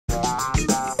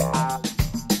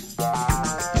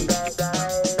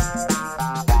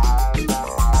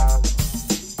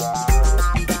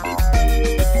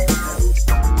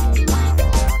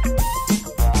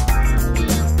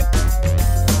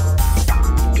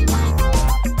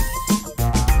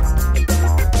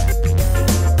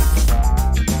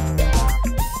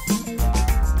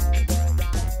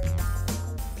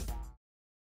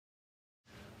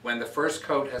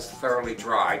coat has thoroughly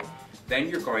dried, then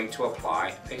you're going to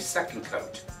apply a second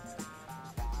coat.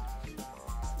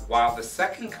 While the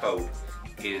second coat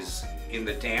is in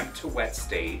the damp to wet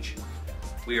stage,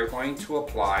 we are going to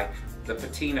apply the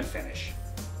patina finish.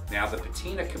 Now the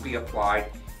patina can be applied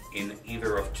in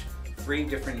either of three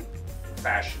different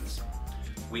fashions.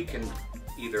 We can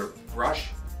either brush,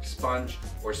 sponge,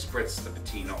 or spritz the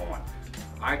patina on.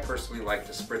 I personally like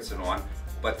to spritz it on,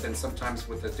 but then sometimes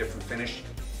with a different finish,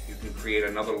 you can create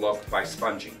another look by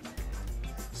sponging.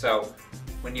 So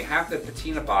when you have the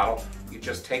patina bottle, you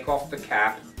just take off the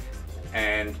cap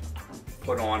and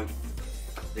put on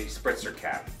the spritzer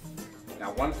cap.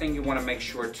 Now one thing you want to make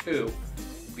sure too,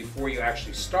 before you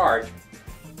actually start,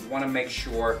 you want to make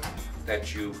sure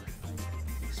that you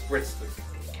spritz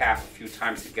the cap a few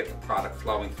times to get the product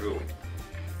flowing through it.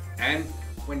 And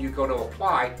when you go to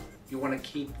apply, you want to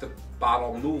keep the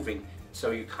bottle moving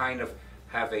so you kind of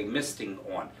have a misting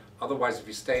on. Otherwise, if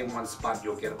you stay in one spot,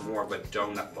 you'll get more of a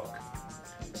donut look.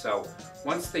 So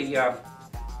once the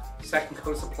second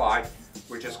coat is applied,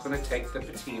 we're just going to take the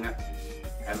patina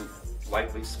and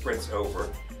lightly spritz over.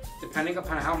 Depending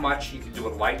upon how much, you can do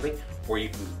it lightly or you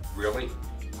can really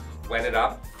wet it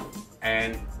up.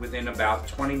 And within about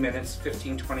 20 minutes,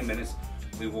 15-20 minutes,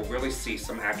 we will really see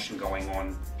some action going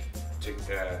on. To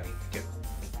get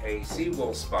a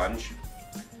seawool sponge,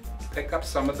 pick up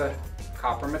some of the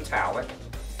copper metallic,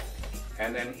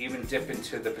 and then even dip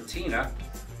into the patina,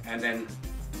 and then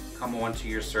come onto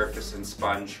your surface and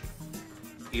sponge,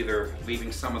 either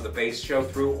leaving some of the base show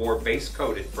through or base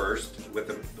coat it first with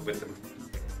the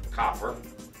copper,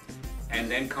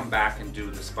 and then come back and do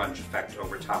the sponge effect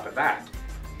over top of that.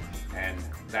 And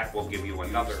that will give you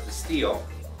another steel.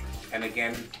 And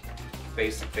again,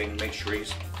 basic thing, make sure you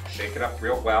shake it up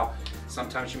real well.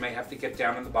 Sometimes you may have to get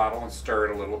down in the bottle and stir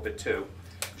it a little bit too,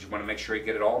 because you want to make sure you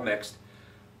get it all mixed.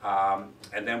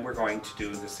 And then we're going to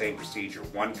do the same procedure.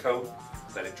 One coat,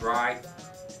 let it dry,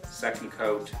 second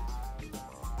coat,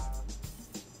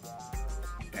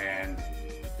 and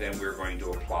then we're going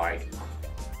to apply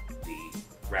the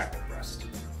rapid rust.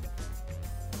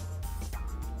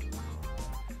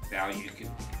 Now you can,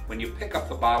 when you pick up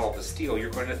the bottle of the steel,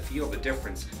 you're going to feel the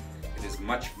difference. It is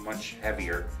much, much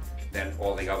heavier than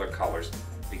all the other colors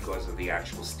because of the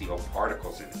actual steel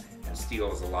particles in it. And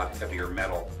steel is a lot heavier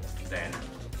metal than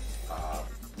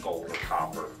gold or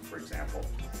copper, for example.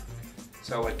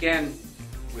 So again,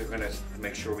 we're going to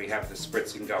make sure we have the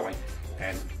spritzing going,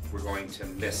 and we're going to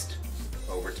mist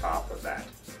over top of that.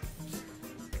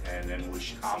 And then we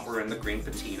copper and the green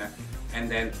patina, and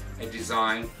then a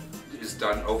design is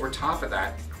done over top of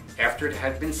that after it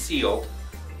had been sealed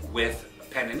with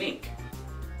pen and ink.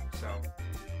 So.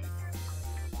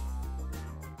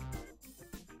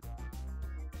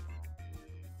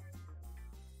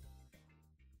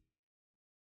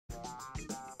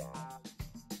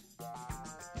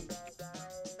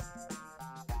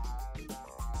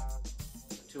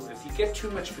 If you get too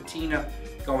much patina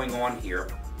going on here,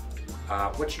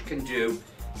 what you can do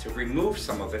to remove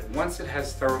some of it, once it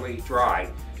has thoroughly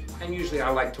dried, and usually I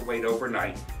like to wait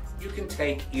overnight, you can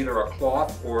take either a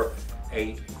cloth or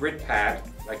a grit pad,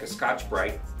 like a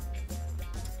Scotch-Brite,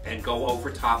 and go over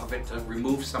top of it to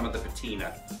remove some of the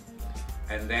patina.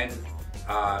 And then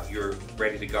you're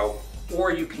ready to go.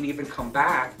 Or you can even come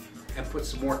back and put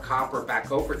some more copper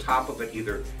back over top of it,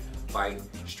 either by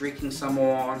streaking some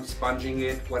on, sponging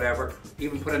it, whatever.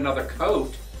 Even put another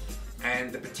coat,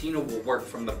 and the patina will work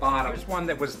from the bottom. There's one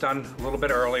that was done a little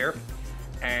bit earlier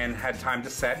and had time to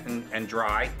set and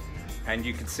dry. And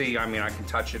you can see, I mean, I can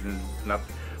touch it and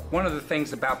nothing. One of the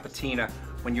things about patina,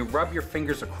 when you rub your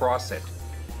fingers across it,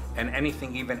 and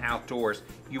anything even outdoors,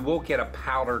 you will get a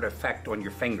powdered effect on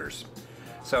your fingers.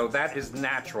 So that is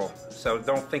natural. So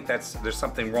don't think there's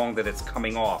something wrong that it's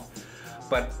coming off.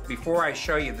 But before I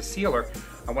show you the sealer,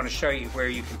 I want to show you where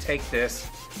you can take this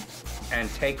and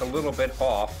take a little bit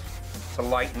off to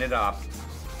lighten it up.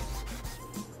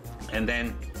 And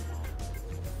then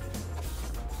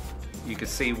you can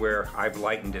see where I've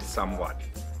lightened it somewhat.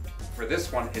 For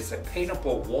this one, it's a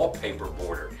paintable wallpaper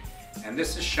border. And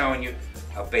this is showing you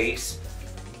a base,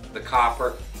 the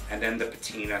copper, and then the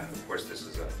patina. Of course, this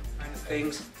is a kind of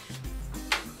things.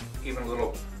 Even a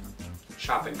little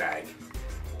shopping bag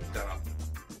done up.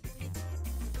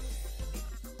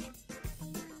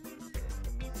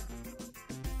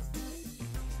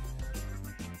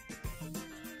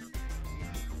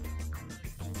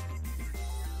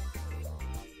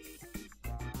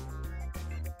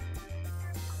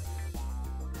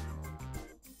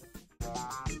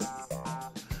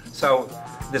 So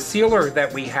the sealer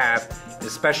that we have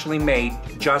is specially made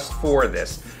just for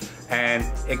this, and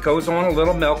it goes on a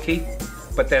little milky,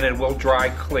 but then it will dry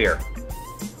clear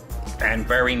and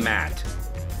very matte.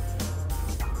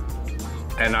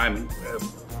 And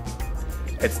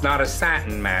it's not a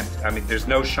satin matte. I mean, there's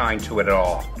no shine to it at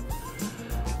all.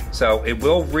 So it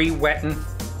will re-wet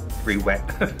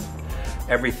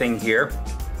everything here,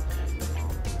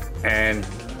 and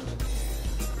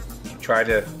try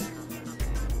to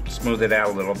smooth it out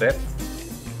a little bit,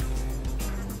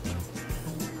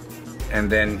 and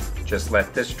then just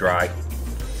let this dry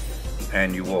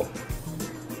and you will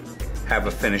have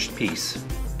a finished piece.